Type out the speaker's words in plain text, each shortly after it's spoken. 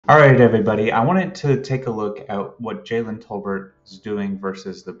All right, everybody. I wanted to take a look at what Jalen Tolbert is doing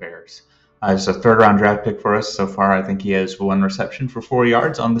versus the Bears. It's a third-round draft pick for us so far. I think he has one reception for 4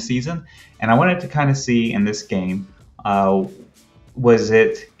 yards on the season, and I wanted to kind of see in this game, uh, was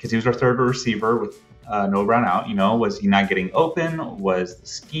it because he was our third receiver with no Brown out? Was he not getting open? Was the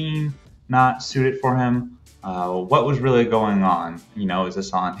scheme not suited for him? What was really going on? Is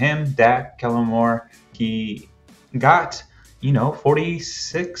this on him, Dak, Kellen Moore? He got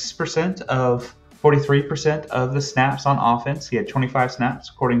 46% of 43% of the snaps on offense. He had 25 snaps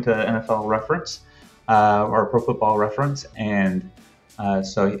according to NFL Reference or Pro Football Reference, and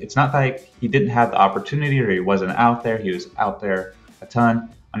so it's not like he didn't have the opportunity or he wasn't out there. He was out there a ton.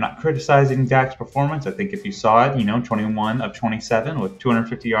 I'm not criticizing Dak's performance. I think if you saw it, 21 of 27 with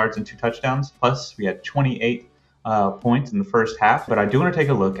 250 yards and 2 touchdowns. Plus, we had 28 points in the first half. But I do want to take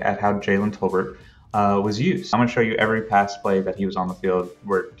a look at how Jalen Tolbert was used. I'm going to show you every pass play that he was on the field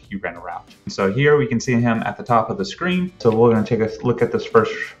where he ran a route. So here we can see him at the top of the screen. So we're going to take a look at this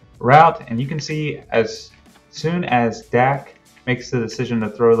first route, and you can see as soon as Dak makes the decision to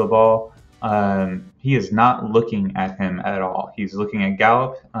throw the ball, he is not looking at him at all. He's looking at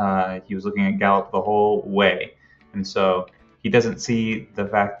Gallup. He was looking at Gallup the whole way, and so he doesn't see the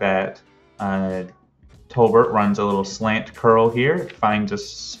fact that Tolbert runs a little slant curl here, finds a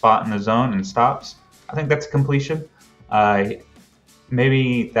spot in the zone and stops. I think that's completion.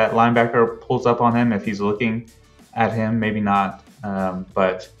 Maybe that linebacker pulls up on him if he's looking at him, maybe not,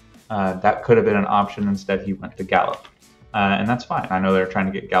 but that could have been an option. Instead, he went to Gallup, and that's fine. I know they're trying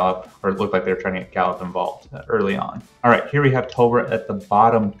to get Gallup, or it looked like they were trying to get Gallup involved early on. All right, here we have Tolbert at the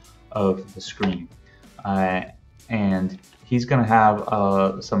bottom of the screen, and he's going to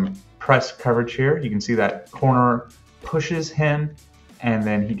have some press coverage here. You can see that corner pushes him, and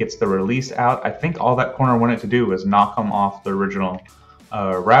then he gets the release out. I think all that corner wanted to do was knock him off the original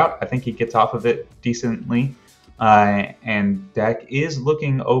route. I think he gets off of it decently, and Dak is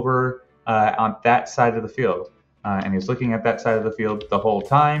looking over on that side of the field, and he's looking at that side of the field the whole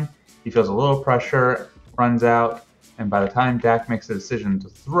time. He feels a little pressure, runs out, and by the time Dak makes the decision to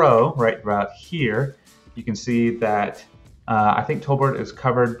throw right about here, you can see that I think Tolbert is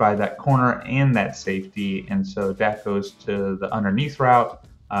covered by that corner and that safety, and so Dak goes to the underneath route.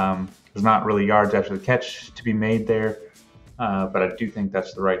 There's not really yards after the catch to be made there, but I do think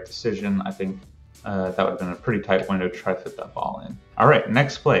that's the right decision. I think that would have been a pretty tight window to try to fit that ball in. All right,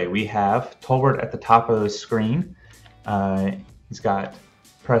 next play. We have Tolbert at the top of the screen. He's got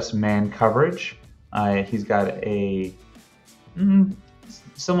press man coverage. He's got a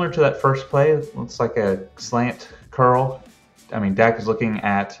similar to that first play. It looks like a slant curl. I mean, Dak is looking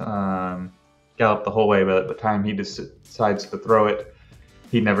at Gallup the whole way, but at the time he decides to throw it,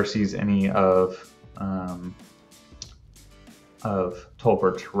 he never sees any of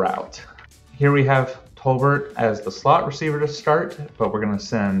Tolbert's route. Here we have Tolbert as the slot receiver to start, but we're going to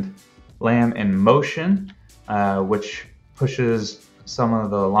send Lamb in motion, which pushes some of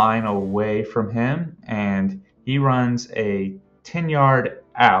the line away from him, and he runs a 10-yard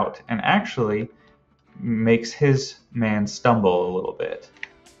out and actually makes his man stumble a little bit.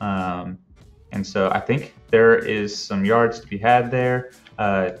 And so I think there is some yards to be had there.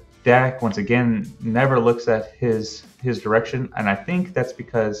 Dak, once again, never looks at his direction, and I think that's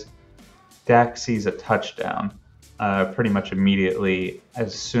because Dak sees a touchdown pretty much immediately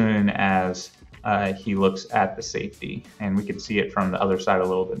as soon as he looks at the safety. And we can see it from the other side a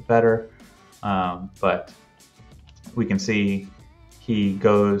little bit better, but we can see he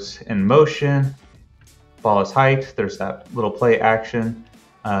goes in motion. Ball is height. There's that little play action.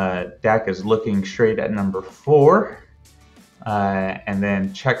 Dak is looking straight at number 4, and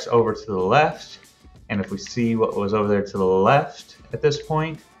then checks over to the left. And if we see what was over there to the left at this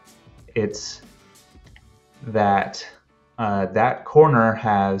point, it's that that corner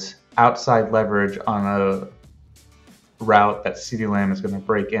has outside leverage on a route that CeeDee Lamb is going to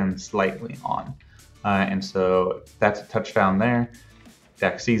break in slightly on. And so that's a touchdown there.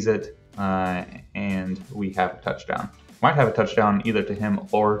 Dak sees it. And we have a touchdown. Might have a touchdown either to him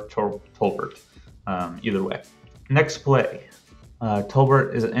or Tolbert. Either way. Next play.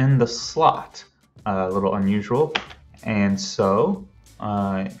 Tolbert is in the slot. A little unusual. And so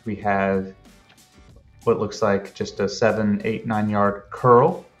we have what looks like just a 7, 8, 9-yard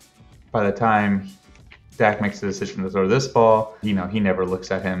curl. By the time Dak makes the decision to throw this ball, he never looks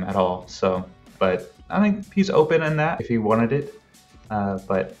at him at all. So, but I think he's open in that if he wanted it.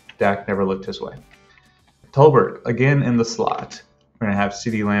 But Dak never looked his way. Tolbert, again in the slot. We're going to have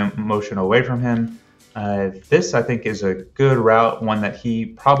CeeDee Lamb motion away from him. This, I think, is a good route, one that he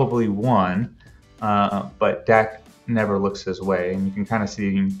probably won, but Dak never looks his way. And you can kind of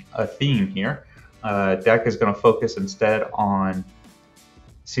see a theme here. Dak is going to focus instead on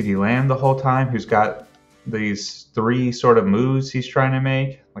CeeDee Lamb the whole time, who's got these 3 sort of moves he's trying to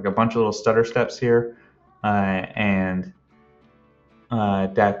make, like a bunch of little stutter steps here. And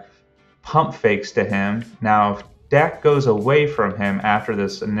Dak pump fakes to him. Now, if Dak goes away from him after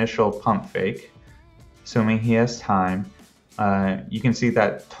this initial pump fake, assuming he has time, you can see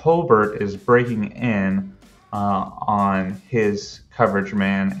that Tolbert is breaking in on his coverage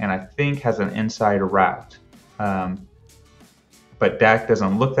man, and I think has an inside route. But Dak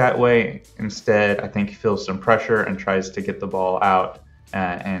doesn't look that way. Instead, I think he feels some pressure and tries to get the ball out,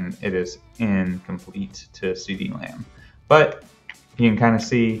 and it is incomplete to CeeDee Lamb. But you can kind of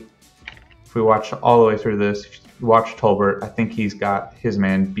see, if we watch all the way through this, if you watch Tolbert, I think he's got his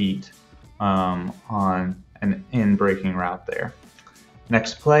man beat on an in-breaking route there.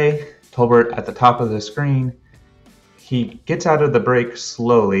 Next play, Tolbert at the top of the screen. He gets out of the break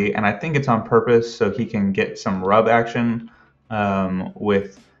slowly, and I think it's on purpose so he can get some rub action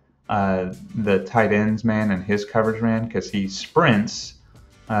with the tight ends man and his coverage man, because he sprints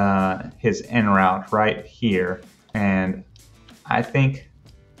his in route right here. And I think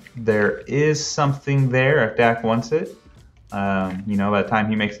there is something there if Dak wants it. By the time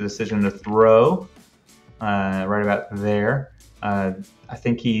he makes the decision to throw, right about there, I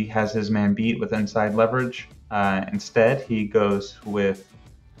think he has his man beat with inside leverage. Instead, he goes with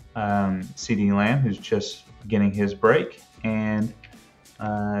CeeDee Lamb, who's just getting his break, and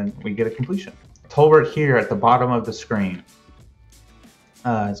we get a completion. Tolbert here at the bottom of the screen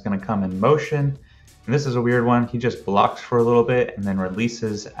is going to come in motion. And this is a weird one. He just blocks for a little bit and then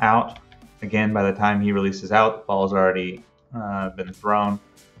releases out. Again, by the time he releases out, the ball's already been thrown,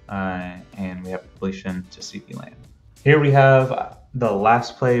 and we have completion to CeeDee Lamb. Here we have the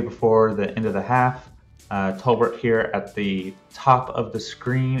last play before the end of the half. Tolbert here at the top of the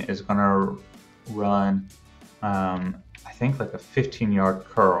screen is going to run, I think, like a 15-yard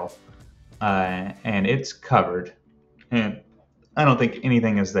curl, and it's covered, and I don't think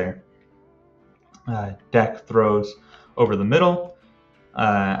anything is there. Dak throws over the middle.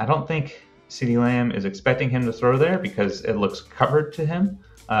 I don't think CeeDee Lamb is expecting him to throw there because it looks covered to him,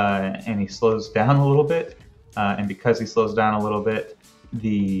 and he slows down a little bit. And because he slows down a little bit,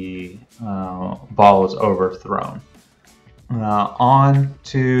 the ball is overthrown. On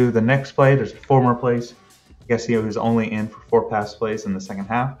to the next play. There's 4 more plays. I guess he was only in for 4 pass plays in the second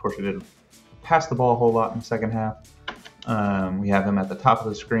half. Of course, he didn't pass the ball a whole lot in the second half. We have him at the top of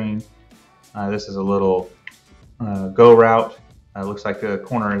the screen. This is a little go route. Looks like the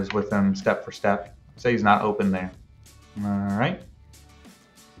corner is with him step for step. Say he's not open there. All right.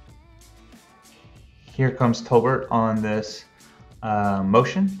 Here comes Tolbert on this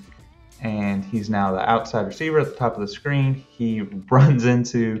motion, and he's now the outside receiver at the top of the screen. He runs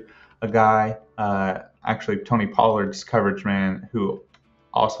into a guy, actually Tony Pollard's coverage man, who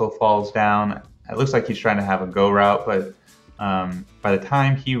also falls down. It looks like he's trying to have a go route, but by the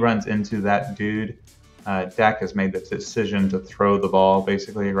time he runs into that dude, Dak has made the decision to throw the ball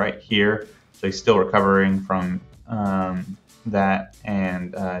basically right here. So he's still recovering from that,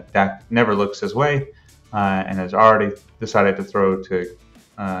 and Dak never looks his way and has already decided to throw to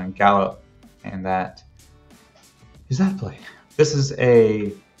Gallup, and that is that play. This is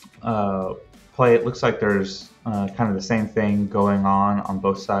a play. It looks like there's kind of the same thing going on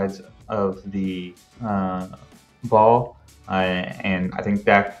both sides of the ball. And I think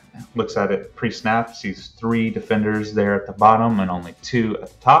Dak looks at it pre-snap, sees 3 defenders there at the bottom and only 2 at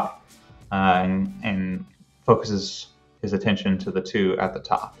the top, and focuses his attention to the 2 at the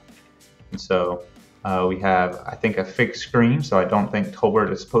top. And so we have, I think, a fake screen, so I don't think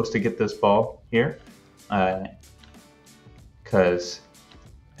Tolbert is supposed to get this ball here, because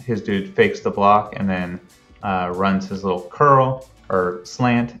his dude fakes the block and then runs his little curl or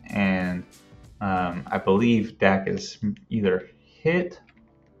slant, and I believe Dak is either hit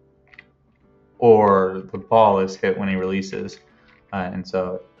or the ball is hit when he releases, and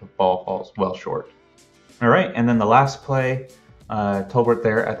so the ball falls well short. All right, and then the last play, Tolbert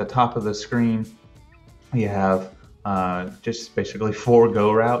there at the top of the screen. We have just basically 4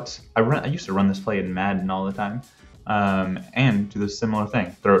 go routes. I used to run this play in Madden all the time, and do the similar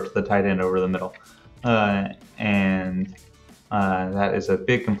thing, throw it to the tight end over the middle, and that is a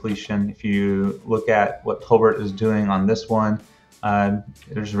big completion. If you look at what Tolbert is doing on this one,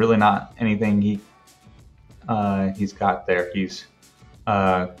 there's really not anything he's got there. He's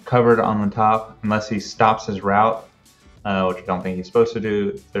covered on the top unless he stops his route, which I don't think he's supposed to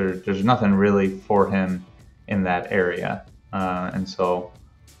do. There's nothing really for him in that area, and so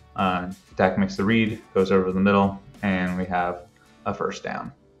Dak makes the read, goes over the middle, and we have a first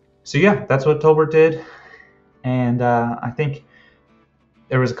down. So yeah, that's what Tolbert did, and I think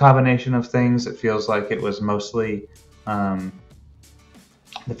there was a combination of things. It feels like it was mostly the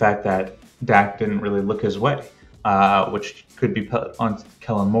fact that Dak didn't really look his way, which could be put on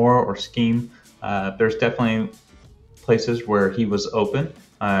Kellen Moore or scheme. There's definitely places where he was open,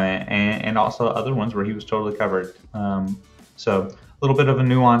 and also other ones where he was totally covered. So a little bit of a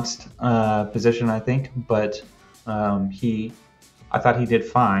nuanced position, I think, but I thought he did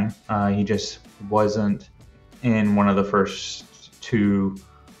fine. He just wasn't in one of the first 2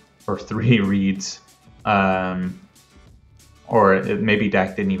 or 3 reads, or maybe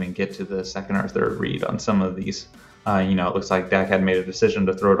Dak didn't even get to the second or third read on some of these. It looks like Dak had made a decision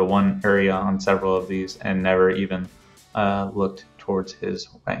to throw to one area on several of these and never even looked towards his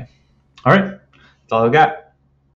way. All right, that's all I've got.